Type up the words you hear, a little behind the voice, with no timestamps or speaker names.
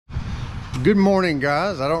Good morning,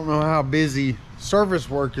 guys. I don't know how busy service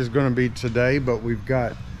work is going to be today, but we've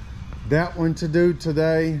got that one to do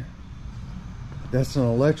today. That's an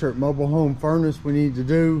electric mobile home furnace we need to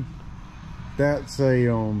do. That's a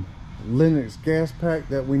Linux gas pack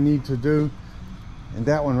that we need to do. And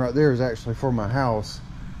that one right there is actually for my house.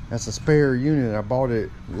 That's a spare unit. I bought it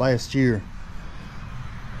last year.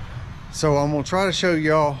 So I'm going to try to show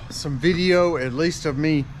y'all some video, at least of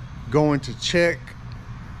me going to check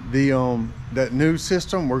the that new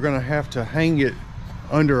system. We're gonna have to hang it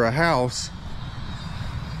under a house,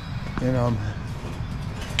 and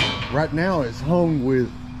right now it's hung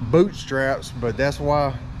with bootstraps, but that's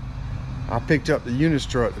why I picked up the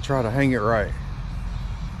Unistrut to try to hang it right.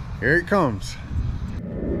 Here it comes.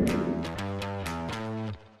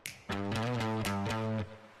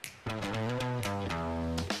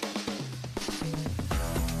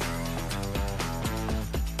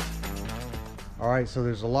 All right, so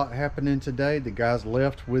there's a lot happening today. The guys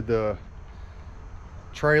left with the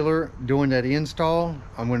trailer doing that install.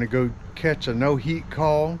 I'm going to go catch a no heat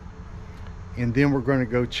call, and then we're going to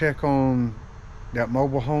go check on that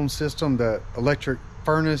mobile home system, that electric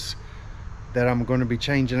furnace that I'm going to be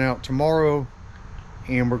changing out tomorrow,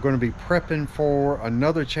 and we're going to be prepping for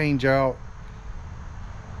another change out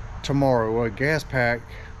tomorrow, a gas pack,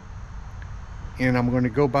 and I'm going to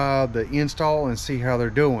go by the install and see how they're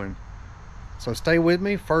doing. So stay with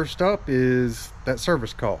me. First up is that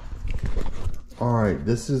service call. All right,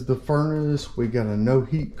 this is the furnace. We got a no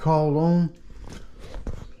heat call on.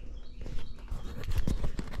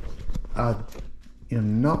 I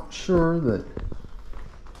am not sure that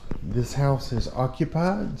this house is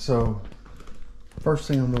occupied, so first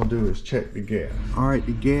thing I'm gonna do is check the gas. All right,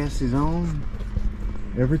 the gas is on.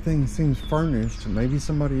 Everything seems furnished. Maybe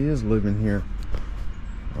somebody is living here.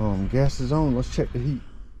 Gas is on. Let's check the heat.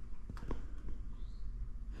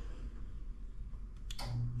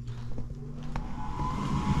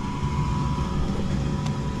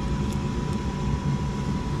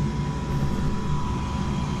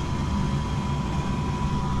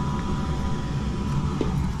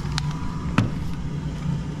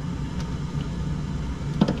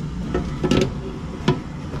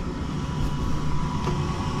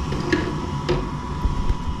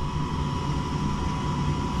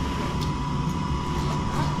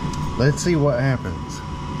 Let's see what happens.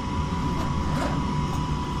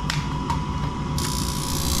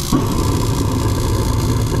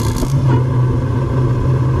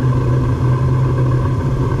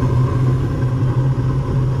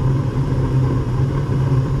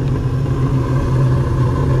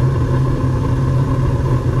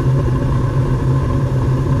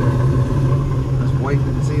 Let's wait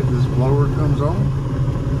and see if this blower comes on.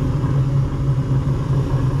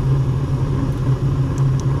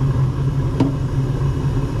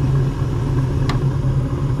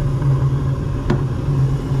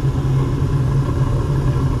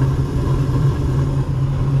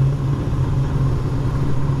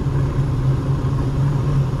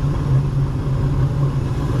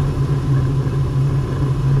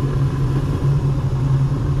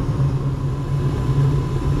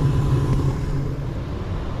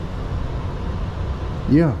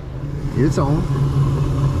 Yeah, it's on.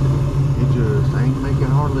 It just ain't making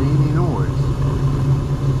hardly any noise.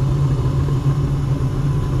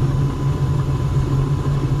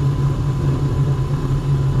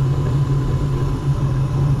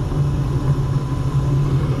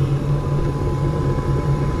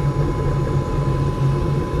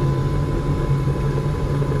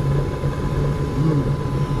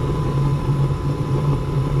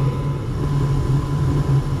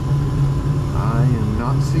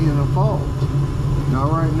 Seeing a fault.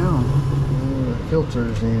 Not right now.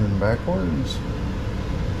 Filters in backwards.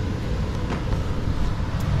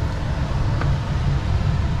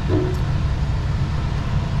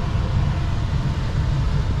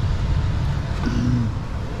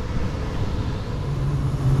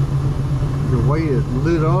 The way it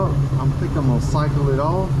lit up, I think I'm gonna cycle it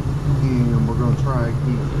off and we're gonna try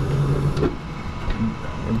again.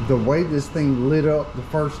 The way this thing lit up the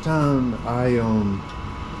first time, I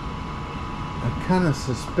kind of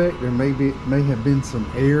suspect there may have been some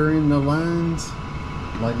air in the lines,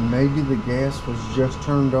 like maybe the gas was just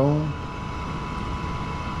turned on.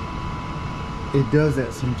 It does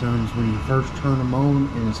that sometimes when you first turn them on,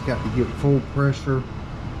 and it's got to get full pressure,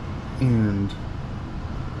 and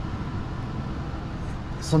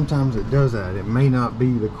sometimes it does that. It may not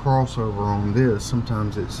be the crossover on this,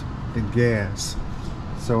 sometimes it's the gas.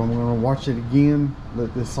 So I'm going to watch it again,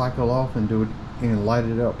 let this cycle off, and do it and light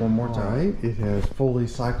it up one more time. All right, it has fully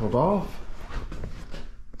cycled off.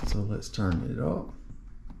 So let's turn it up.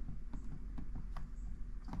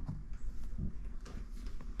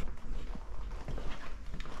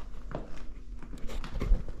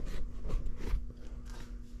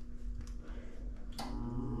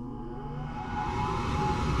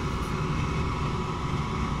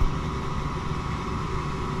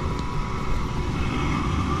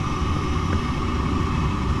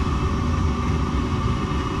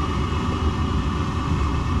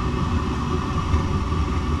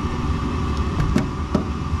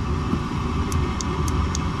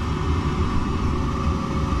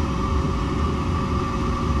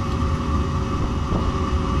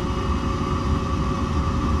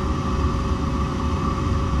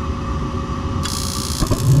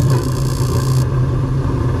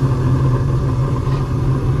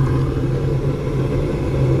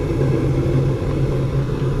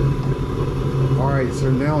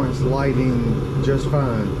 now it's lighting just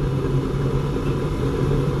fine.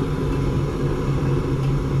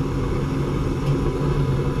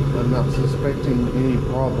 I'm not suspecting any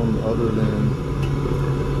problem other than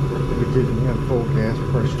it didn't have full gas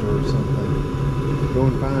pressure or something.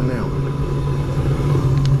 Going fine now.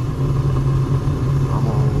 I'm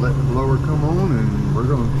gonna let the blower come on and we're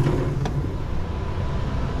gonna.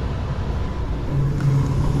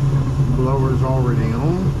 Blower's already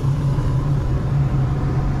on.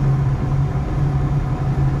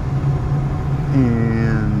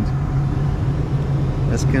 And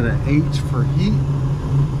let's get an H for heat.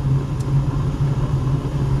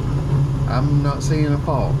 I'm not seeing a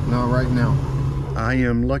fault, not right now. I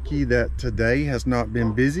am lucky that today has not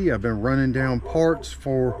been busy. I've been running down parts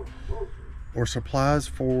or supplies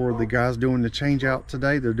for the guys doing the change out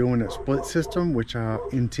today. They're doing that split system, which I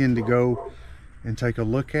intend to go and take a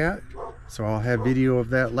look at. So I'll have video of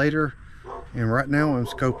that later. And right now I'm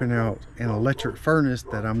scoping out an electric furnace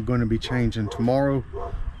that I'm going to be changing tomorrow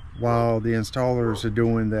while the installers are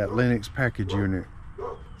doing that Linux package unit.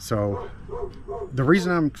 So the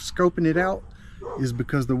reason I'm scoping it out is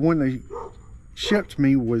because the one they shipped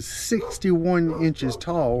me was 61 inches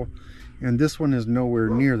tall, and this one is nowhere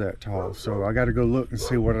near that tall. So I got to go look and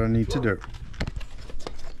see what I need to do.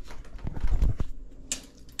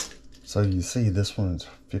 So you see this one's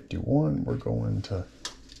 51, we're going to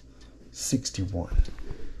 61.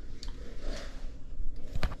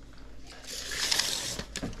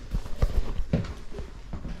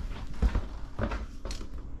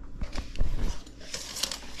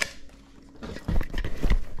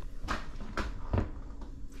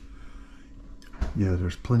 Yeah,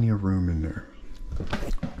 there's plenty of room in there.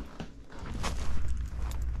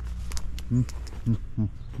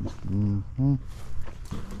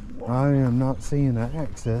 I am not seeing an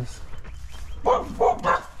access.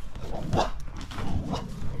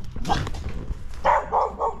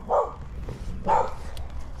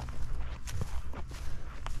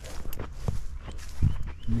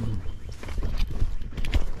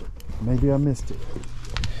 Maybe I missed it.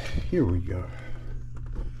 Here we go.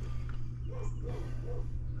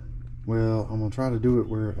 Well, I'm gonna try to do it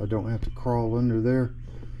where I don't have to crawl under there,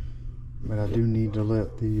 but I do need to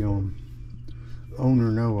let the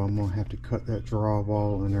owner know I'm gonna have to cut that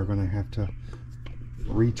drywall and they're gonna have to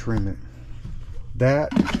retrim it.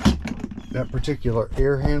 That particular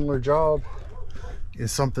air handler job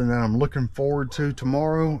is something that I'm looking forward to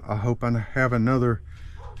tomorrow. I hope I have another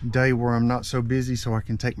day where I'm not so busy so I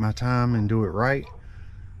can take my time and do it right.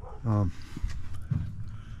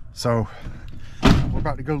 So we're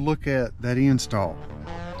about to go look at that install.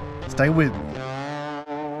 Stay with me.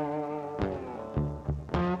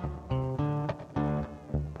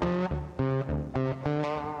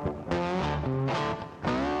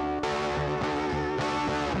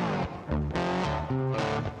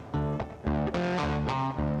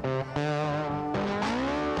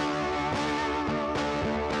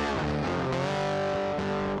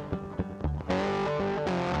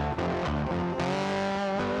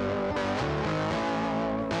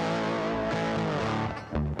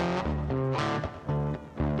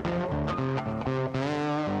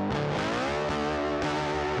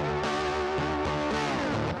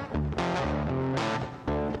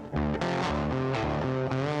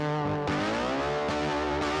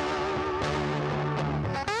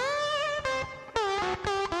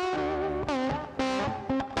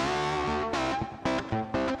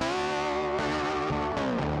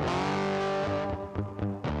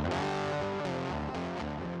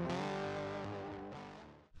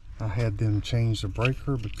 I had them change the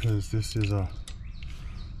breaker because this is a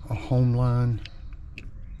home line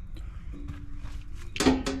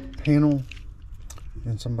panel,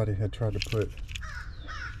 and somebody had tried to put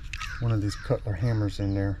one of these Cutler hammers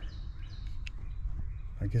in there.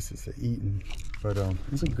 I guess it's a Eaton, but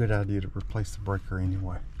it's a good idea to replace the breaker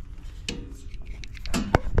anyway.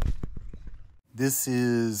 This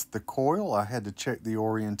is the coil. I had to check the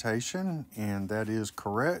orientation, and that is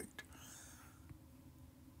correct.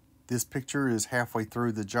 This picture is halfway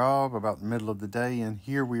through the job, about the middle of the day, and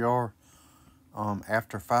here we are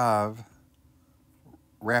after 5,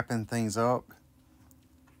 wrapping things up.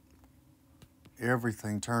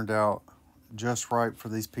 Everything turned out just right for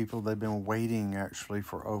these people. They've been waiting actually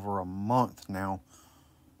for over a month now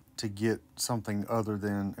to get something other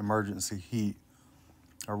than emergency heat.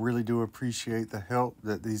 I really do appreciate the help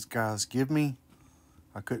that these guys give me.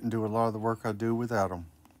 I couldn't do a lot of the work I do without them.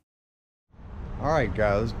 Alright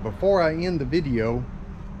guys, before I end the video,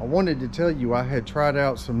 I wanted to tell you I had tried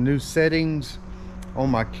out some new settings on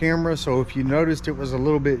my camera. So if you noticed it was a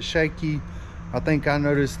little bit shaky, I think I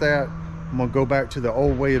noticed that. I'm gonna go back to the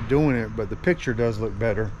old way of doing it, but the picture does look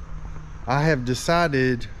better. I have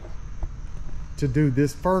decided to do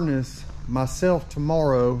this furnace myself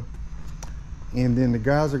tomorrow, and then the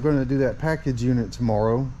guys are going to do that package unit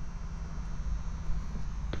tomorrow.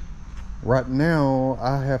 Right now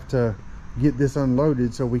I have to get this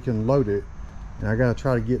unloaded so we can load it, and I got to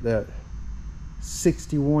try to get that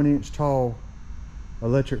 61-inch tall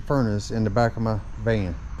electric furnace in the back of my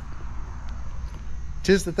van.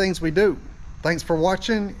 'Tis the things we do. Thanks for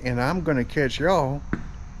watching, and I'm going to catch y'all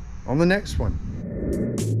on the next one.